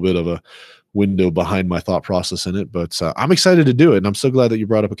to get a little bit of a window behind my thought process in it. But I'm excited to do it, and I'm so glad that you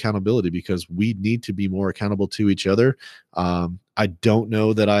brought up accountability, because we need to be more accountable to each other. I don't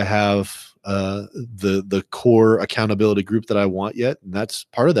know that I have the core accountability group that I want yet, and that's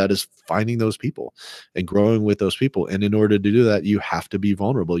part of that is finding those people and growing with those people. And in order to do that, you have to be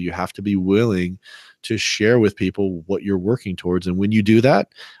vulnerable. You have to be willing to share with people what you're working towards. And when you do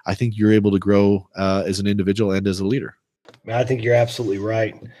that, I think you're able to grow as an individual and as a leader. I think you're absolutely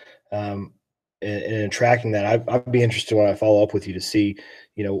right. In tracking that, I'd be interested when I follow up with you to see,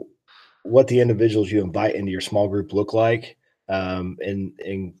 what the individuals you invite into your small group look like.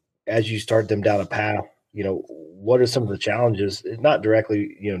 And as you start them down a path, what are some of the challenges? Not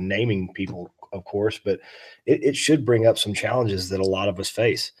directly, naming people, of course, but it should bring up some challenges that a lot of us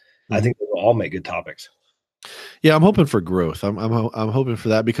face. I think we'll all make good topics. Yeah, I'm hoping for growth. I'm hoping for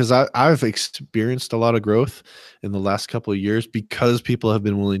that, because I've experienced a lot of growth in the last couple of years because people have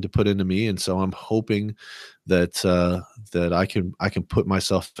been willing to put into me, and so I'm hoping that that I can put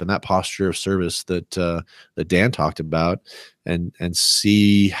myself in that posture of service that Dan talked about, and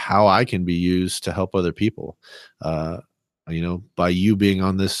see how I can be used to help other people. By you being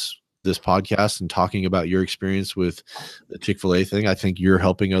on this podcast and talking about your experience with the Chick-fil-A thing, I think you're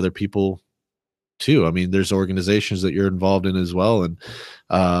helping other people too. I mean, there's organizations that you're involved in as well. And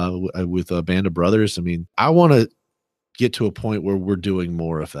with a Band of Brothers, I mean, I want to get to a point where we're doing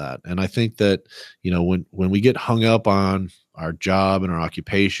more of that. And I think that, when we get hung up on our job and our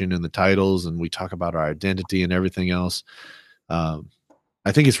occupation and the titles, and we talk about our identity and everything else.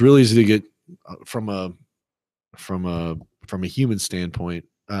 I think it's really easy to get from a human standpoint.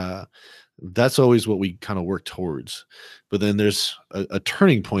 That's always what we kind of work towards. But then there's a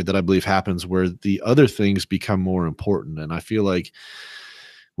turning point that I believe happens where the other things become more important. And I feel like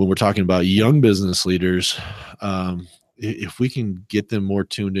when we're talking about young business leaders, if we can get them more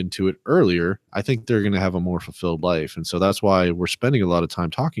tuned into it earlier, I think they're going to have a more fulfilled life. And so that's why we're spending a lot of time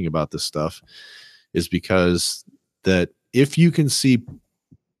talking about this stuff, is because that if you can see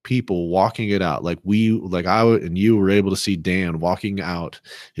people walking it out, like I and you were able to see Dan walking out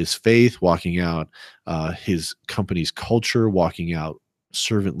his faith, walking out his company's culture, walking out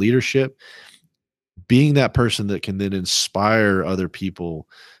servant leadership, being that person that can then inspire other people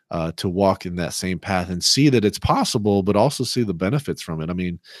to walk in that same path and see that it's possible, but also see the benefits from it. I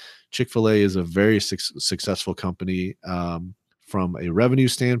mean, Chick-fil-A is a very successful company from a revenue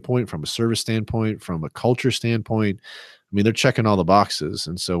standpoint, from a service standpoint, from a culture standpoint. I mean, they're checking all the boxes.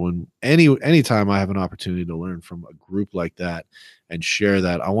 And so when anytime I have an opportunity to learn from a group like that and share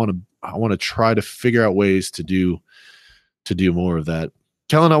that, I want to try to figure out ways to do more of that.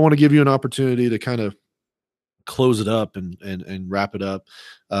 Kellen, I want to give you an opportunity to kind of close it up and wrap it up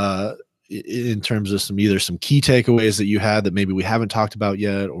in terms of some key takeaways that you had that maybe we haven't talked about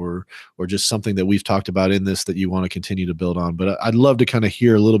yet, or just something that we've talked about in this that you want to continue to build on. But I'd love to kind of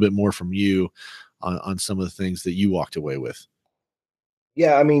hear a little bit more from you on some of the things that you walked away with.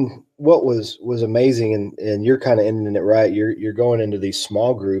 Yeah, I mean, what was amazing, and you're kind of ending it right. You're going into these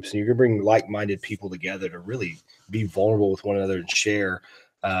small groups, and you're going to bring like-minded people together to really be vulnerable with one another and share.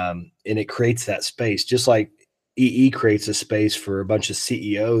 And it creates that space, just like EE creates a space for a bunch of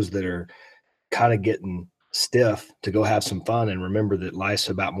CEOs that are kind of getting stiff to go have some fun and remember that life's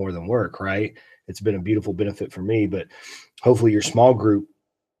about more than work, right? It's been a beautiful benefit for me, but hopefully your small group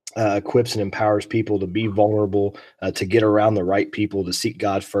equips and empowers people to be vulnerable, to get around the right people, to seek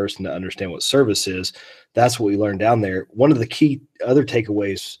God first, and to understand what service is. That's what we learned down there. One of the key other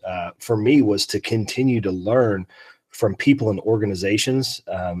takeaways for me was to continue to learn from people and organizations.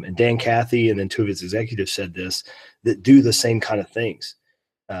 And Dan Cathy and then two of his executives said this, that do the same kind of things.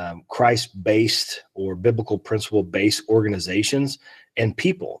 Christ-based or biblical principle-based organizations and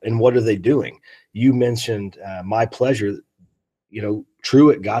people. And what are they doing? You mentioned My Pleasure.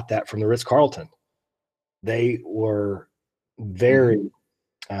 Truett got that from the Ritz-Carlton. They were very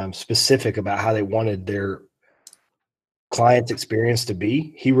specific about how they wanted their client's experience to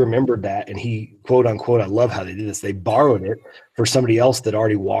be. He remembered that, and he, quote unquote, I love how they did this, they borrowed it for somebody else that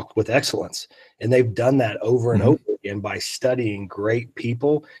already walked with excellence. And they've done that over and over again by studying great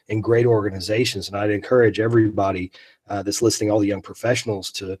people and great organizations. And I'd encourage everybody that's listening, all the young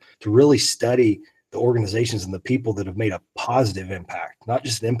professionals, to really study the organizations and the people that have made a positive impact, not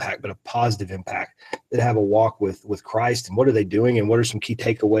just an impact, but a positive impact, that have a walk with Christ. And what are they doing? And what are some key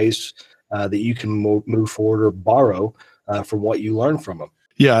takeaways that you can move forward or borrow from what you learn from them?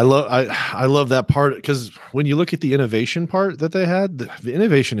 Yeah, I love that part, because when you look at the innovation part that they had, the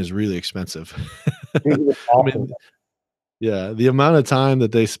innovation is really expensive. I mean, yeah, the amount of time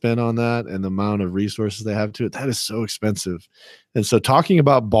that they spend on that and the amount of resources they have to it, that is so expensive. And so talking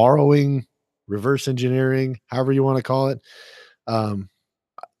about borrowing, reverse engineering, however you want to call it,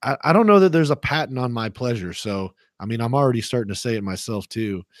 I don't know that there's a patent on My Pleasure. So, I mean, I'm already starting to say it myself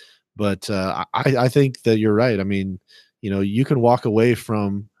too, but I think that you're right. I mean, you can walk away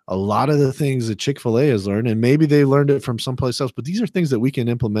from a lot of the things that Chick-fil-A has learned, and maybe they learned it from someplace else, but these are things that we can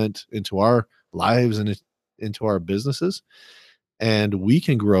implement into our lives and into our businesses, and we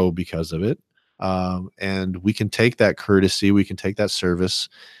can grow because of it. And we can take that courtesy, we can take that service,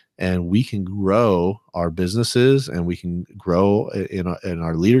 and we can grow our businesses, and we can grow in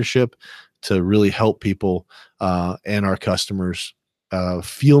our leadership to really help people and our customers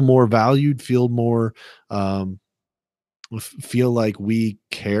feel more valued, feel like we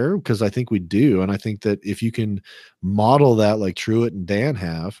care, because I think we do. And I think that if you can model that like Truett and Dan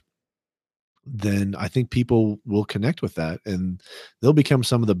have, then I think people will connect with that, and they'll become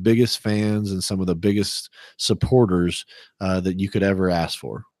some of the biggest fans and some of the biggest supporters that you could ever ask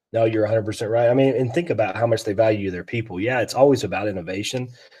for. No, you're 100% right. I mean, and think about how much they value their people. Yeah, it's always about innovation,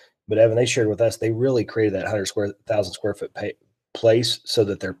 but Evan, they shared with us, they really created that 100,000 square foot place so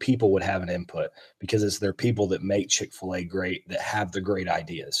that their people would have an input, because it's their people that make Chick-fil-A great, that have the great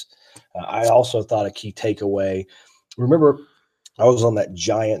ideas. I also thought a key takeaway, remember, I was on that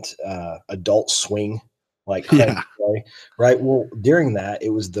giant adult swing like crank Yeah. play, right? Well, during that, it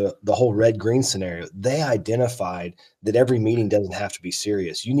was the whole red green scenario. They identified that every meeting doesn't have to be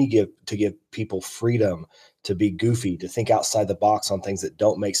serious. You need to give people freedom to be goofy, to think outside the box on things that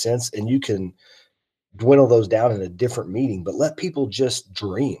don't make sense, and you can dwindle those down in a different meeting, but let people just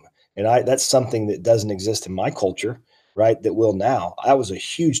dream. And that's something that doesn't exist in my culture, right? That will now. That was a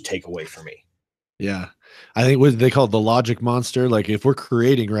huge takeaway for me. Yeah. I think what they call it the logic monster. Like if we're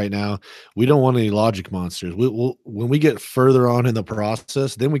creating right now, we don't want any logic monsters. We'll when we get further on in the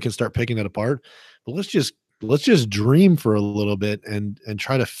process, then we can start picking it apart. But let's just dream for a little bit and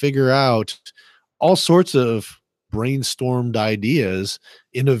try to figure out all sorts of brainstormed ideas,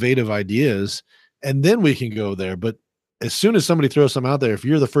 innovative ideas, and then we can go there. But as soon as somebody throws some out there, if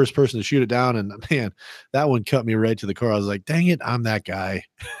you're the first person to shoot it down, and man, that one cut me right to the core. I was like, dang it, I'm that guy.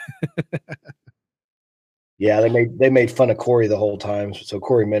 Yeah, they made fun of Corey the whole time. So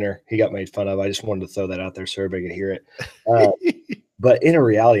Corey Minner, he got made fun of. I just wanted to throw that out there so everybody could hear it. Uh, but in a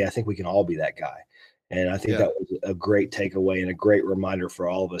reality, I think we can all be that guy. And I think Yeah. that was a great takeaway and a great reminder for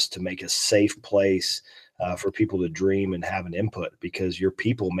all of us to make a safe place for people to dream and have an input, because your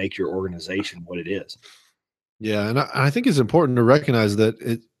people make your organization what it is. Yeah, and I think it's important to recognize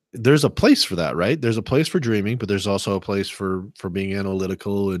that there's a place for that, right? There's a place for dreaming, but there's also a place for being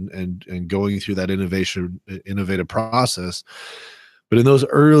analytical and going through that innovative process. But in those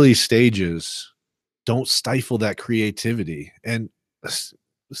early stages, don't stifle that creativity. And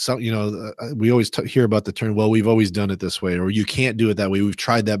so, we always hear about the term, well, we've always done it this way, or you can't do it that way. We've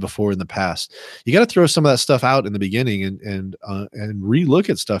tried that before in the past. You got to throw some of that stuff out in the beginning and relook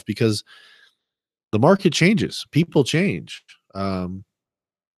at stuff, because the market changes, people change.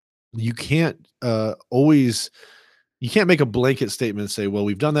 You can't always you can't make a blanket statement and say, well,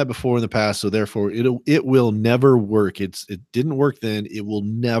 we've done that before in the past, so therefore it will never work. It didn't work then, it will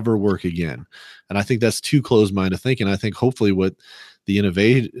never work again. And I think that's too closed-minded thinking. I think hopefully what the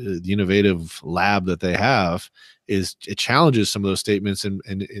innovative lab that they have is, it challenges some of those statements, and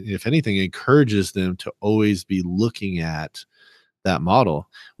if anything, encourages them to always be looking at that model.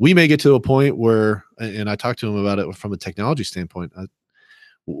 We may get to a point where, and I talked to him about it from a technology standpoint.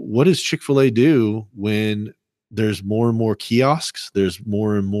 What does Chick-fil-A do when there's more and more kiosks? There's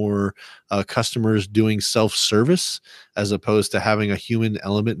more and more customers doing self-service as opposed to having a human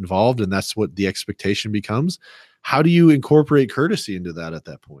element involved, and that's what the expectation becomes. How do you incorporate courtesy into that at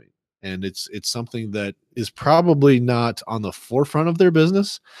that point? And it's something that is probably not on the forefront of their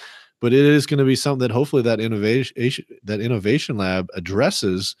business, but it is going to be something that hopefully that innovation lab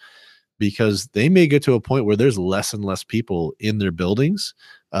addresses, because they may get to a point where there's less and less people in their buildings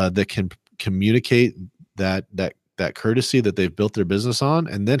that can communicate that courtesy that they've built their business on.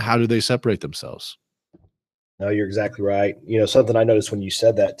 And then how do they separate themselves? No, you're exactly right. Something I noticed when you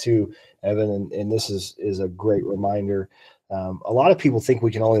said that too, Evan, and this is a great reminder. A lot of people think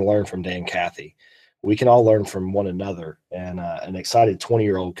we can only learn from Dan Cathy. We can all learn from one another, and an excited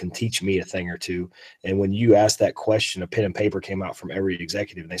 20-year-old can teach me a thing or two. And when you asked that question, a pen and paper came out from every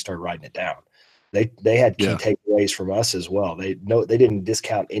executive, and they started writing it down. They had key Yeah. takeaways from us as well. They didn't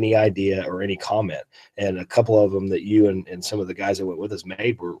discount any idea or any comment, and a couple of them that you and some of the guys that went with us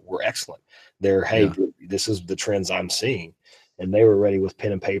made were excellent. They're, hey, Yeah. this is the trends I'm seeing, and they were ready with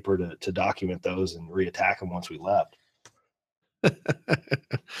pen and paper to document those and reattack them once we left.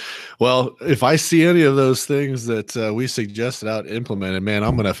 Well, if I see any of those things that we suggested out implemented, man,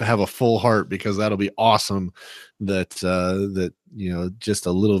 I'm going to have a full heart, because that'll be awesome. That just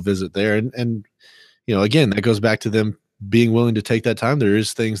a little visit there, and again, that goes back to them being willing to take that time. There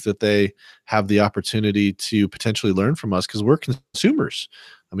is things that they have the opportunity to potentially learn from us, because we're consumers.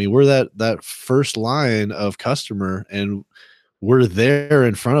 I mean, we're that first line of customer, and we're there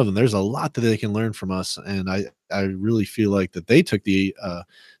in front of them. There's a lot that they can learn from us, and I really feel like that they took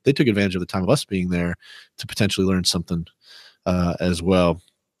advantage of the time of us being there to potentially learn something as well.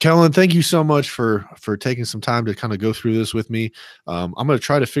 Kellen, thank you so much for taking some time to kind of go through this with me. I'm going to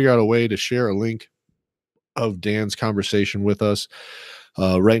try to figure out a way to share a link of Dan's conversation with us.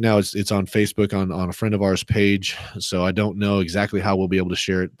 Right now it's on Facebook on a friend of ours page. So I don't know exactly how we'll be able to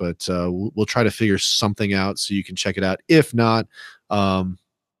share it, but we'll try to figure something out so you can check it out. If not,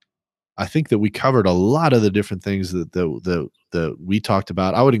 I think that we covered a lot of the different things that we talked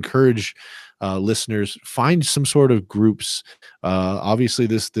about. I would encourage listeners, find some sort of groups. Obviously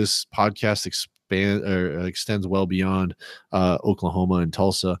this podcast extends well beyond Oklahoma and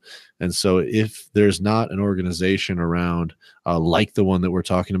Tulsa. And so if there's not an organization around like the one that we're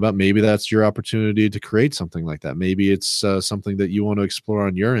talking about, maybe that's your opportunity to create something like that. Maybe it's something that you want to explore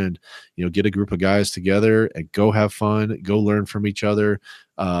on your end. Get a group of guys together and go have fun, go learn from each other,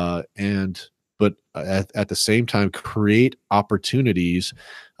 and but at the same time, create opportunities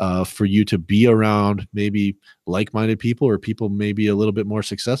for you to be around maybe like-minded people or people maybe a little bit more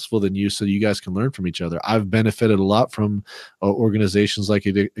successful than you, so you guys can learn from each other. I've benefited a lot from organizations like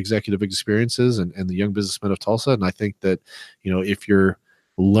Executive Experiences and the Young Businessmen of Tulsa. And I think that, if you're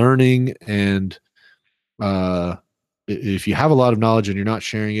learning and if you have a lot of knowledge and you're not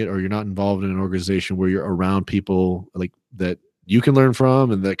sharing it, or you're not involved in an organization where you're around people like that you can learn from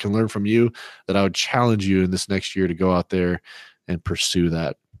and that can learn from you, that I would challenge you in this next year to go out there and pursue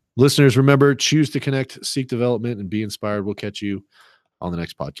that. Listeners, remember, choose to connect, seek development, and be inspired. We'll catch you on the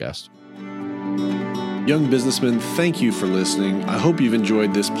next podcast. Young businessmen, thank you for listening. I hope you've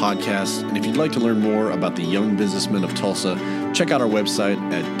enjoyed this podcast. And if you'd like to learn more about the Young Businessmen of Tulsa, check out our website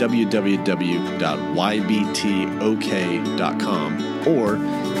at www.ybtok.com or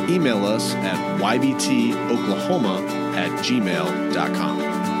email us at ybtoklahoma@gmail.com.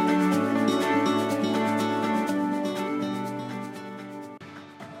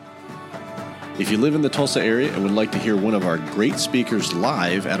 If you live in the Tulsa area and would like to hear one of our great speakers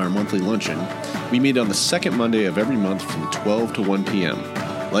live at our monthly luncheon, we meet on the second Monday of every month from 12 to 1 p.m.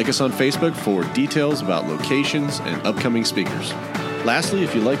 Like us on Facebook for details about locations and upcoming speakers. Lastly,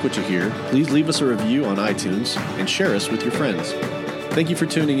 if you like what you hear, please leave us a review on iTunes and share us with your friends. Thank you for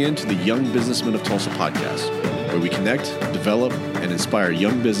tuning in to the Young Businessmen of Tulsa podcast, where we connect, develop, and inspire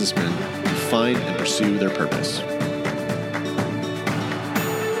young businessmen to find and pursue their purpose.